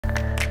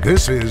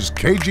This is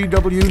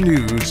KGW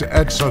News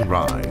at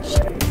Sunrise.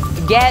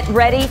 Get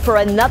ready for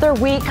another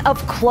week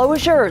of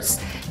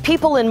closures.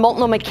 People in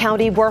Multnomah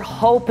County were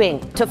hoping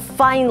to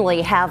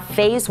finally have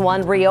Phase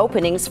 1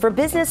 reopenings for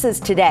businesses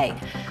today.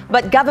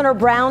 But Governor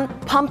Brown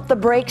pumped the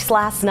brakes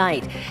last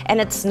night.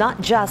 And it's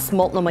not just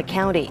Multnomah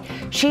County.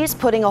 She's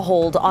putting a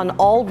hold on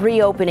all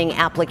reopening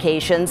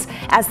applications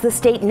as the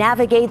state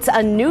navigates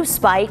a new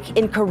spike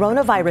in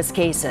coronavirus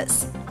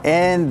cases.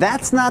 And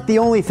that's not the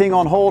only thing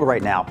on hold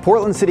right now.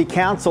 Portland City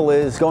Council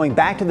is going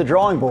back to the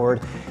drawing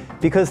board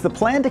because the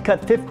plan to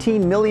cut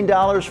 $15 million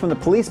from the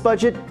police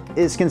budget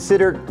is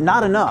considered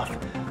not enough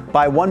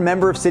by one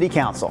member of City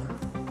Council.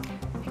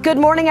 Good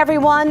morning,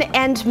 everyone,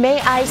 and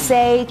may I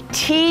say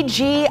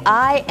TGIF.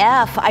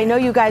 I know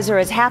you guys are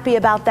as happy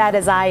about that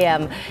as I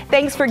am.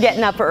 Thanks for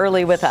getting up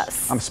early with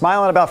us. I'm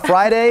smiling about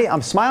Friday.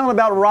 I'm smiling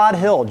about Rod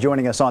Hill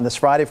joining us on this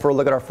Friday for a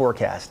look at our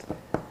forecast.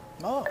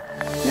 Oh.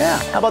 Yeah,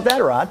 how about that,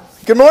 Rod?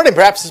 Good morning.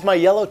 Perhaps it's my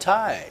yellow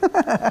tie.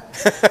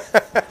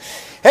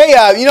 Hey,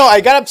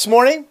 I got up this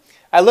morning.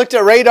 I looked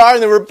at radar,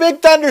 and there were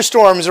big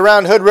thunderstorms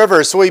around Hood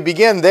River, so we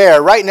begin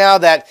there. Right now,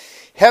 that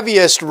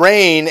heaviest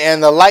rain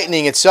and the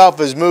lightning itself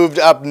has moved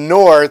up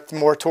north,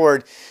 more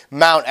toward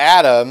Mount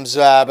Adams,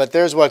 but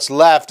there's what's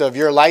left of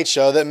your light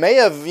show that may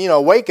have,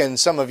 awakened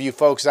some of you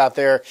folks out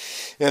there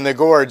in the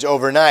gorge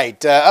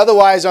overnight.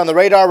 Otherwise, on the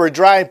radar, we're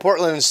dry in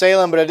Portland and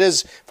Salem, but it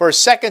is for a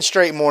second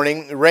straight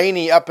morning,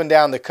 rainy up and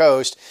down the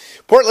coast.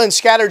 Portland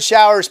scattered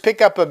showers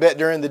pick up a bit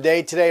during the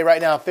day today.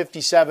 Right now,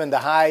 57, the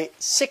high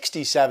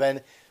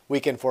 67.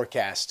 Weekend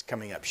forecast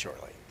coming up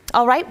shortly.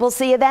 All right, we'll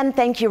see you then.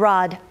 Thank you,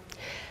 Rod.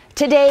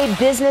 Today,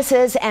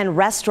 businesses and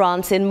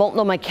restaurants in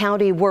Multnomah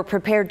County were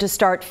prepared to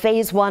start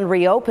Phase 1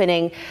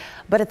 reopening,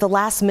 but at the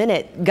last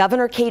minute,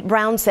 Governor Kate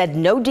Brown said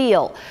no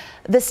deal.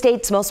 The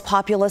state's most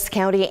populous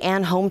county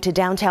and home to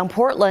downtown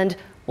Portland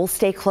will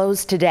stay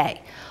closed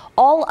today.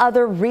 All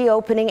other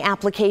reopening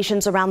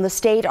applications around the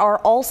state are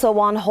also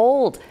on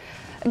hold.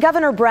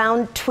 Governor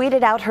Brown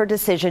tweeted out her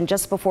decision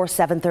just before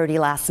 7:30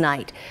 last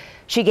night.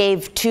 She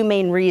gave two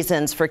main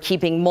reasons for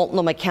keeping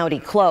Multnomah County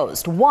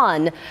closed.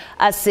 One,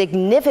 a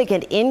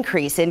significant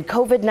increase in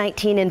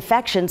COVID-19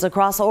 infections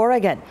across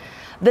Oregon.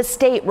 The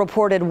state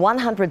reported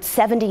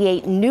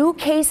 178 new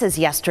cases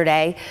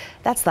yesterday.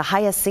 That's the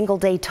highest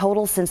single-day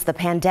total since the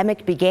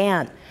pandemic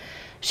began.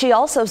 She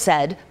also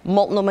said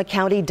Multnomah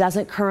County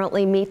doesn't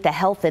currently meet the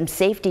health and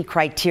safety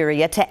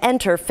criteria to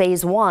enter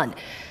Phase 1.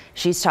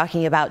 She's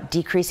talking about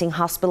decreasing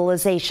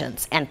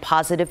hospitalizations and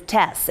positive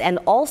tests and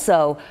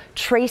also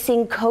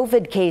tracing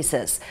COVID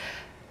cases.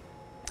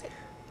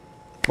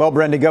 Well,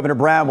 Brenda, Governor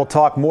Brown will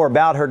talk more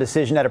about her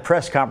decision at a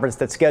press conference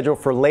that's scheduled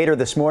for later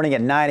this morning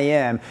at 9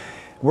 a.m.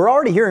 We're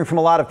already hearing from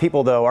a lot of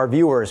people, though, our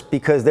viewers,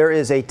 because there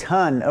is a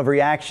ton of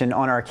reaction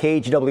on our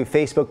KGW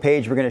Facebook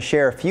page. We're going to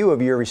share a few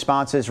of your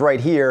responses right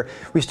here.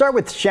 We start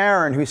with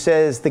Sharon, who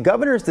says the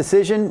governor's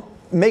decision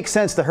makes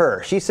sense to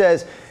her. She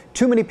says,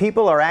 too many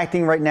people are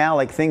acting right now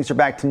like things are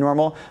back to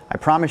normal. I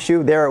promise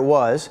you, there it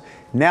was.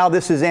 Now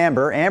this is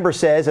Amber. Amber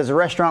says, as a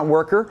restaurant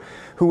worker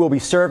who will be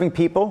serving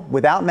people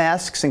without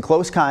masks and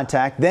close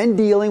contact, then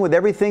dealing with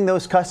everything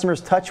those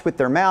customers touch with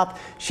their mouth,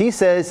 she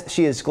says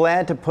she is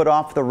glad to put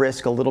off the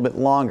risk a little bit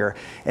longer.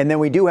 And then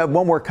we do have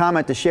one more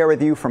comment to share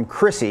with you from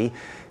Chrissy.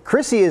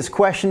 Chrissy is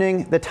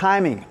questioning the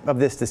timing of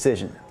this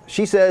decision.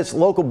 She says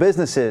local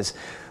businesses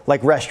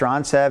like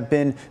restaurants have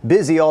been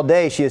busy all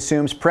day, she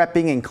assumes,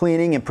 prepping and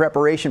cleaning in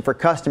preparation for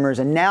customers.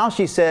 And now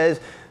she says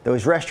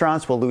those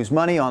restaurants will lose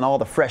money on all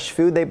the fresh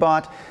food they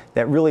bought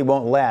that really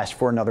won't last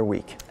for another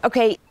week.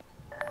 Okay.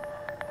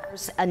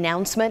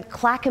 Announcement,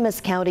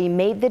 Clackamas County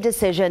made the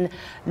decision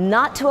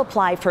not to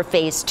apply for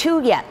Phase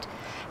 2 yet.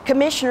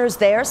 Commissioners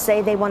there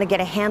say they want to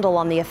get a handle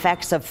on the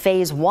effects of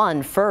Phase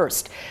 1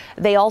 first.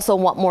 They also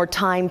want more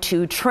time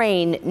to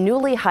train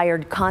newly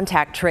hired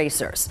contact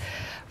tracers.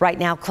 Right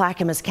now,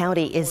 Clackamas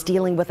County is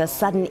dealing with a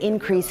sudden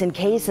increase in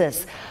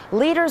cases.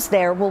 Leaders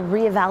there will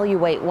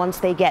reevaluate once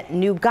they get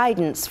new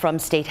guidance from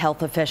state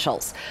health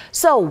officials.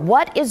 So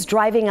what is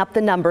driving up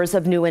the numbers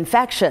of new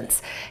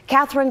infections?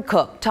 Catherine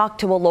Cook talked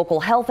to a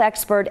local health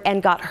expert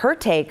and got her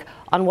take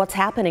on what's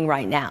happening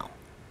right now.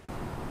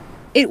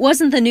 It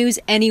wasn't the news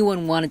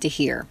anyone wanted to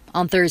hear.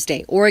 On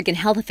Thursday, Oregon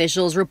health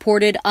officials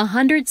reported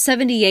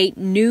 178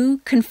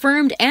 new,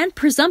 confirmed, and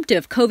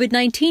presumptive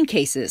COVID-19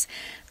 cases,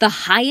 the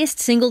highest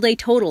single-day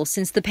total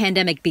since the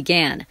pandemic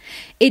began.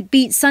 It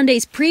beat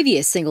Sunday's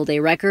previous single-day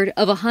record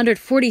of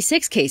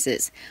 146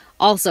 cases.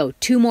 Also,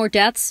 2 more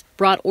deaths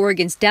brought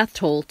Oregon's death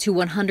toll to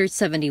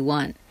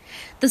 171.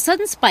 The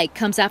sudden spike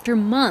comes after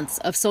months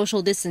of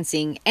social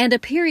distancing and a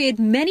period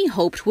many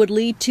hoped would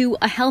lead to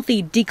a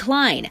healthy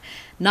decline,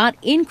 not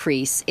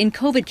increase, in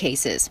COVID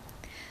cases.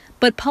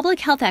 But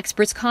public health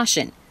experts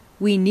caution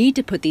we need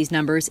to put these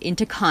numbers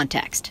into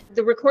context.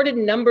 The recorded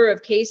number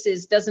of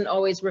cases doesn't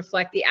always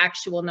reflect the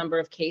actual number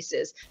of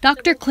cases.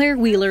 Dr. Claire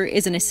Wheeler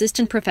is an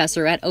assistant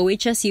professor at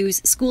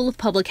OHSU's School of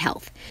Public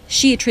Health.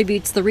 She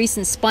attributes the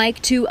recent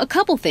spike to a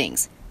couple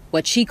things,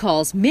 what she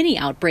calls mini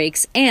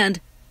outbreaks and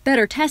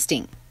better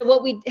testing.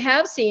 What we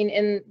have seen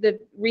in the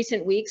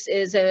recent weeks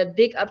is a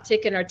big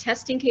uptick in our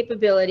testing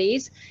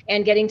capabilities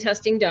and getting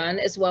testing done,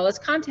 as well as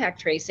contact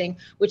tracing,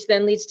 which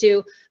then leads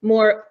to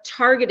more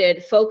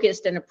targeted,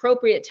 focused, and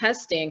appropriate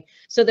testing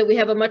so that we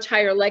have a much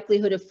higher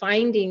likelihood of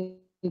finding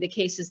the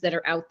cases that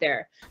are out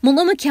there.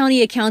 Multnomah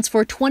County accounts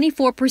for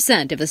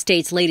 24% of the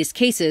state's latest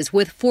cases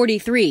with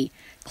 43.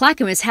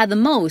 Clackamas had the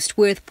most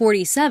with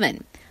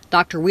 47.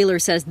 Dr. Wheeler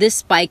says this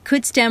spike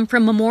could stem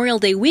from Memorial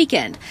Day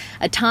weekend,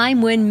 a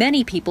time when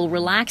many people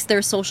relax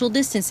their social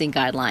distancing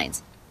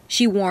guidelines.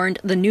 She warned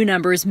the new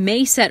numbers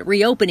may set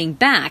reopening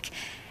back,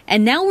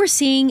 and now we're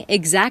seeing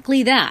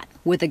exactly that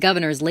with the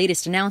governor's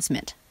latest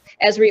announcement.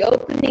 As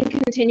reopening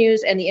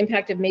continues and the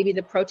impact of maybe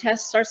the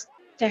protests starts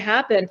to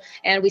happen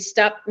and we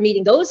stop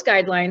meeting those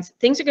guidelines,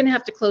 things are going to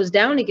have to close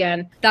down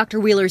again. Dr.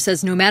 Wheeler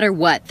says no matter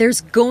what,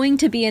 there's going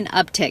to be an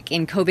uptick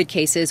in COVID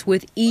cases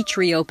with each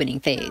reopening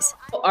phase.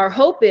 Our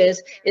hope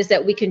is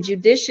that we can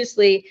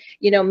judiciously,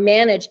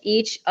 manage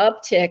each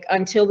uptick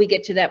until we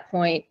get to that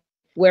point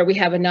where we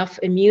have enough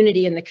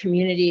immunity in the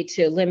community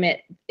to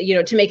limit,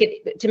 to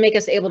make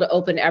us able to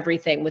open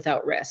everything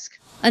without risk.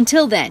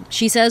 Until then,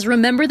 she says,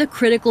 remember the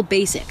critical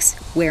basics.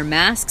 Wear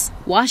masks,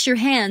 wash your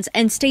hands,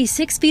 and stay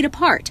 6 feet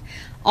apart.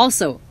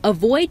 Also,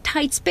 avoid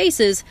tight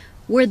spaces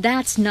where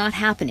that's not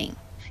happening.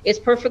 It's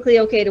perfectly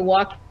okay to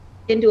walk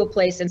into a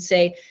place and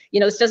say,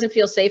 this doesn't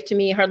feel safe to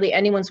me. Hardly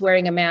anyone's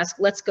wearing a mask.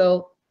 Let's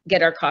go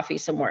get our coffee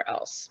somewhere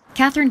else.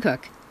 Catherine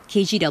Cook,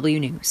 KGW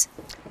News.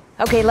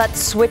 Okay,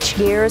 let's switch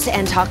gears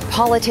and talk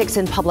politics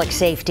and public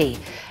safety.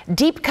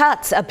 Deep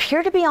cuts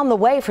appear to be on the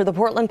way for the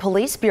Portland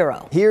Police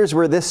Bureau. Here's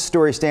where this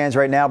story stands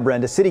right now,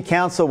 Brenda. City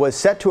Council was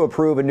set to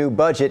approve a new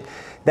budget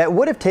that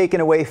would have taken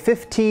away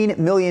 $15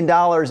 million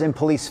in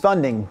police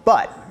funding.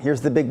 But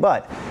here's the big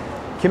but.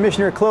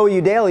 Commissioner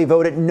Chloe Eudaly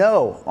voted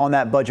no on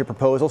that budget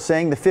proposal,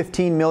 saying the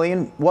 $15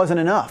 million wasn't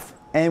enough.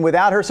 And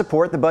without her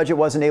support, the budget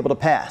wasn't able to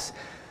pass.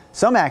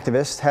 Some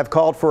activists have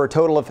called for a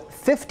total of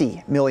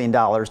 $50 million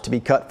to be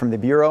cut from the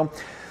Bureau.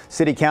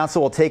 City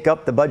Council will take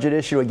up the budget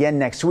issue again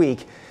next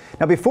week.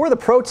 Now, before the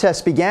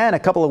protests began a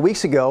couple of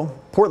weeks ago,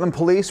 Portland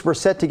police were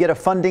set to get a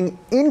funding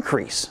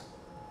increase.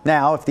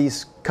 Now, if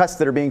these cuts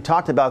that are being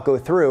talked about go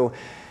through,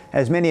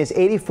 as many as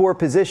 84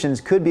 positions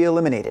could be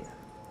eliminated.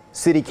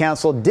 City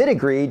Council did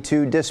agree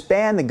to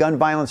disband the gun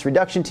violence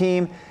reduction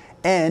team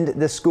and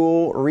the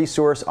school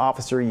resource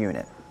officer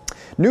unit.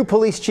 New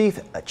Police Chief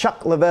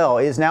Chuck Lavelle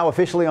is now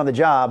officially on the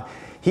job.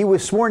 He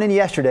was sworn in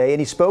yesterday and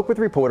he spoke with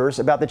reporters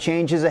about the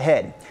changes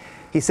ahead.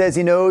 He says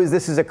he knows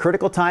this is a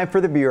critical time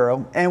for the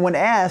Bureau, and when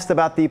asked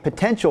about the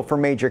potential for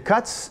major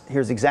cuts,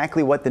 here's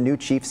exactly what the new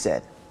chief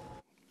said.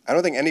 I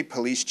don't think any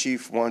police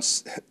chief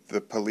wants the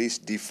police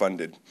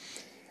defunded.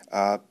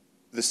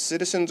 The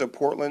citizens of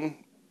Portland,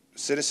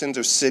 citizens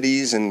of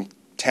cities and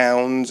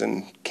towns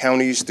and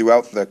counties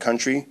throughout the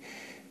country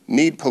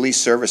need police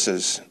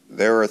services.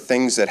 There are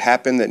things that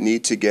happen that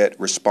need to get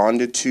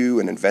responded to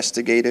and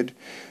investigated.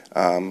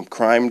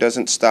 Crime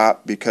doesn't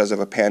stop because of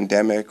a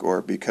pandemic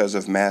or because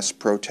of mass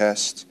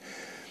protests.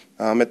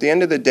 At the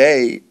end of the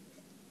day,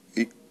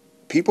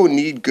 people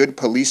need good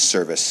police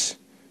service.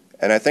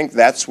 And I think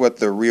that's what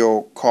the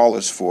real call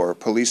is for,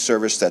 police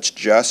service that's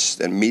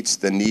just and meets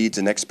the needs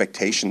and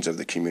expectations of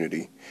the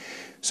community.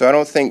 So I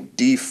don't think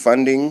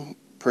defunding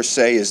per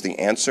se is the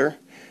answer.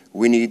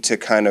 We need to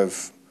kind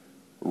of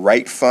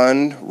right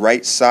fund,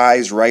 right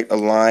size, right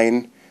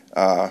align,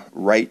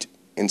 right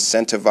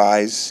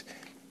incentivize,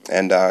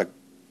 and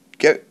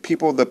get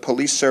people the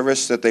police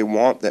service that they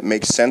want, that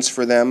makes sense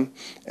for them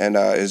and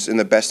is in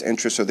the best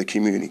interest of the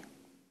community.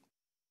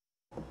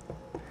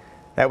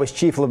 That was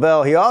Chief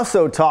Lavelle. He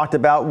also talked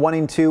about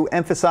wanting to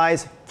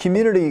emphasize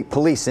community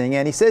policing,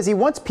 and he says he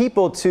wants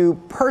people to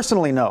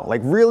personally know, like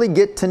really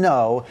get to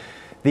know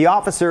the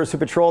officers who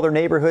patrol their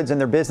neighborhoods and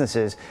their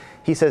businesses.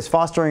 He says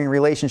fostering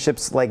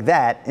relationships like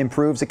that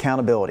improves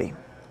accountability.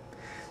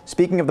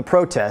 Speaking of the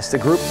protests, the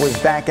group was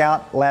back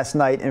out last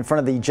night in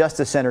front of the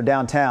Justice Center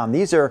downtown.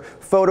 These are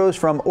photos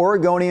from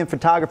Oregonian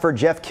photographer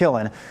Jeff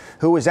Killen,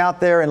 who was out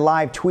there and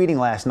live tweeting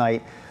last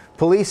night.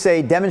 Police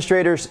say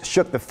demonstrators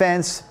shook the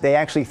fence. They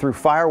actually threw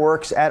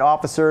fireworks at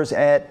officers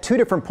at 2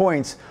 different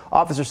points.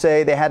 Officers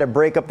say they had to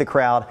break up the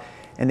crowd,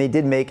 and they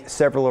did make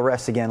several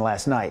arrests again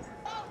last night.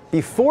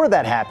 Before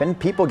that happened,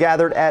 people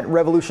gathered at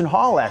Revolution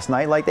Hall last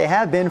night like they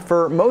have been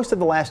for most of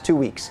the last 2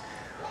 weeks.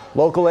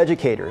 Local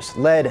educators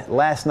led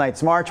last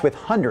night's march with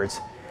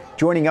hundreds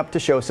joining up to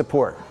show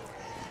support.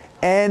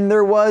 And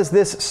there was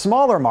this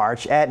smaller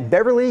march at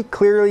Beverly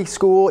Cleary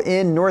School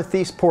in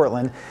Northeast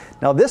Portland.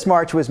 Now, this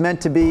march was meant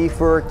to be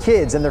for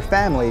kids and their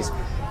families.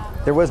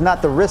 There was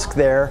not the risk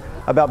there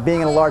about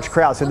being in a large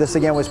crowd, so this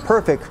again was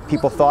perfect,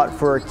 people thought,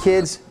 for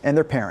kids and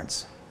their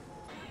parents.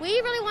 We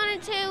really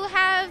wanted to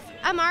have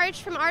a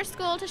march from our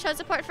school to show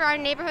support for our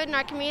neighborhood and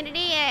our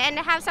community, and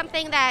to have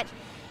something that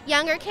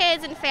younger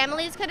kids and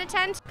families could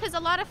attend, because a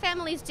lot of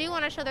families do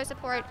want to show their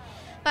support,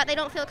 but they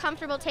don't feel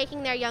comfortable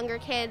taking their younger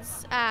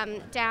kids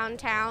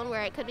downtown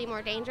where it could be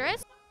more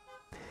dangerous.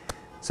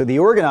 So the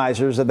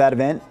organizers of that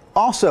event,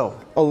 also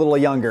a little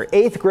younger,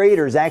 8th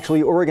graders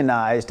actually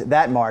organized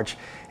that march,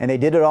 and they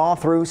did it all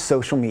through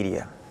social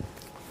media.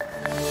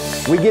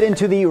 We get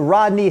into the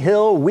Rodney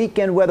Hill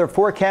weekend weather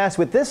forecast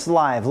with this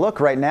live look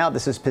right now.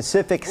 This is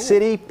Pacific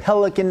City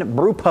Pelican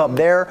Brew Pub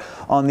there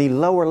on the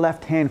lower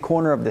left-hand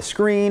corner of the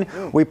screen.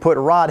 We put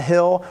Rod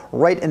Hill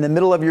right in the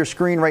middle of your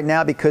screen right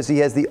now because he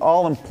has the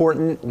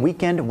all-important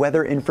weekend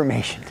weather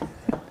information.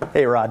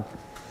 Hey, Rod.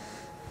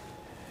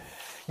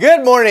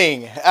 Good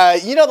morning.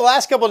 You know, the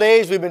last couple of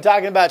days we've been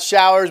talking about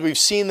showers. We've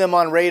seen them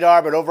on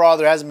radar, but overall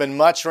there hasn't been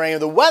much rain.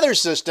 The weather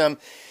system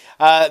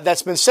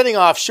that's been sitting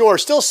offshore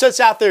still sits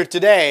out there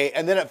today,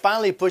 and then it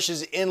finally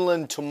pushes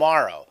inland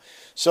tomorrow.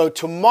 So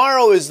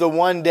tomorrow is the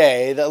one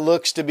day that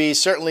looks to be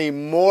certainly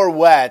more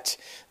wet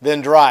than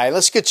dry.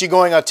 Let's get you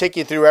going. I'll take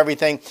you through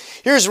everything.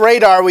 Here's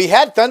radar. We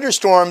had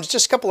thunderstorms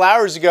just a couple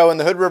hours ago in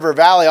the Hood River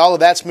Valley. All of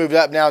that's moved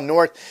up now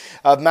north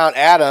of Mount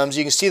Adams.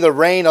 You can see the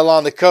rain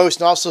along the coast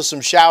and also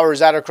some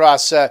showers out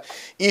across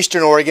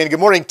eastern Oregon. Good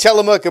morning,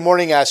 Tillamook. Good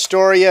morning,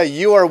 Astoria.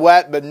 You are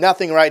wet, but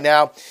nothing right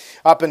now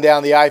up and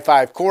down the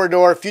I-5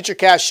 corridor.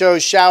 Futurecast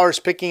shows showers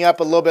picking up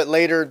a little bit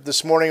later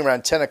this morning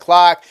around 10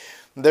 o'clock.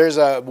 There's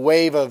a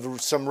wave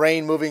of some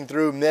rain moving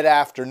through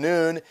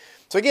mid-afternoon.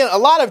 So again, a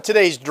lot of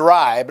today's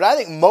dry, but I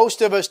think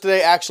most of us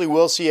today actually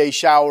will see a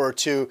shower or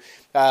two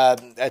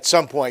at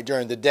some point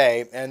during the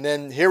day. And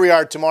then here we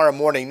are tomorrow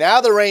morning. Now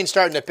the rain's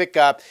starting to pick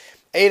up.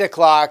 8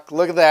 o'clock,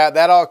 look at that.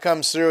 That all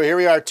comes through. Here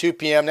we are 2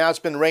 p.m. Now it's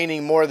been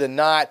raining more than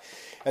not.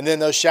 And then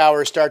those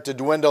showers start to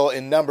dwindle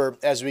in number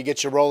as we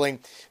get you rolling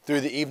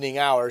through the evening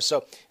hours.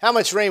 So how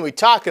much rain are we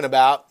talking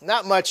about?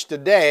 Not much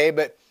today,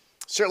 but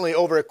certainly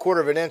over a quarter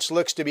of an inch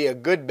looks to be a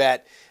good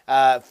bet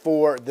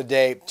for the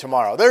day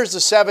tomorrow. There's the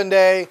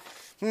 7-day.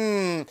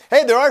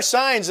 Hey, there are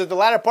signs that the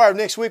latter part of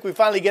next week we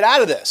finally get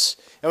out of this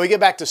and we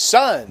get back to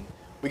sun.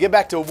 We get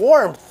back to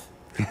warmth.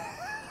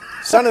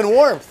 Sun and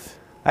warmth.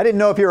 I didn't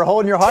know if you were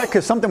holding your heart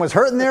because something was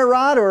hurting there,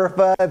 Rod,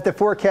 or if the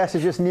forecast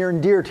is just near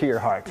and dear to your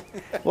heart.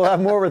 We'll have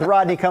more with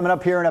Rodney coming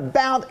up here in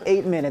about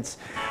 8 minutes.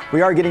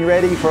 We are getting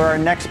ready for our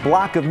next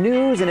block of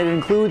news, and it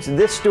includes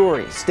this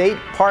story. State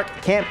park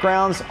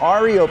campgrounds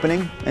are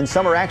reopening, and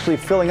some are actually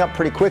filling up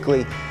pretty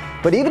quickly.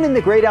 But even in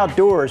the great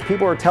outdoors,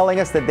 people are telling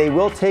us that they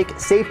will take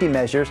safety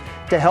measures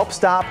to help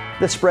stop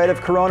the spread of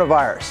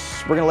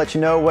coronavirus. We're going to let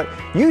you know what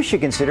you should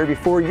consider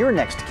before your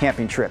next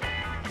camping trip.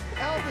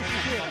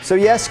 So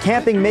yes,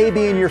 camping may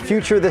be in your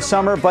future this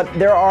summer, but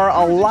there are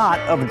a lot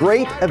of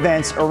great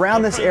events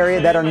around this area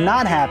that are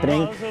not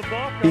happening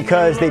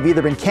because they've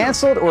either been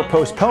canceled or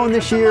postponed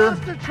this year.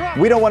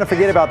 We don't want to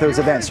forget about those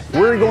events.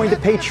 We're going to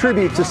pay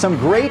tribute to some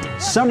great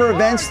summer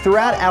events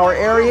throughout our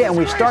area, and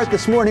we start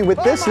this morning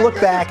with this look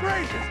back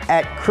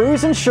at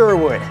Cruisin'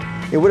 Sherwood.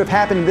 It would have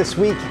happened this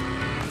week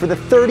for the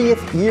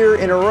 30th year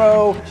in a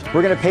row.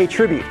 We're going to pay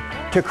tribute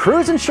to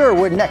Cruisin'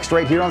 Sherwood next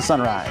right here on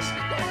Sunrise.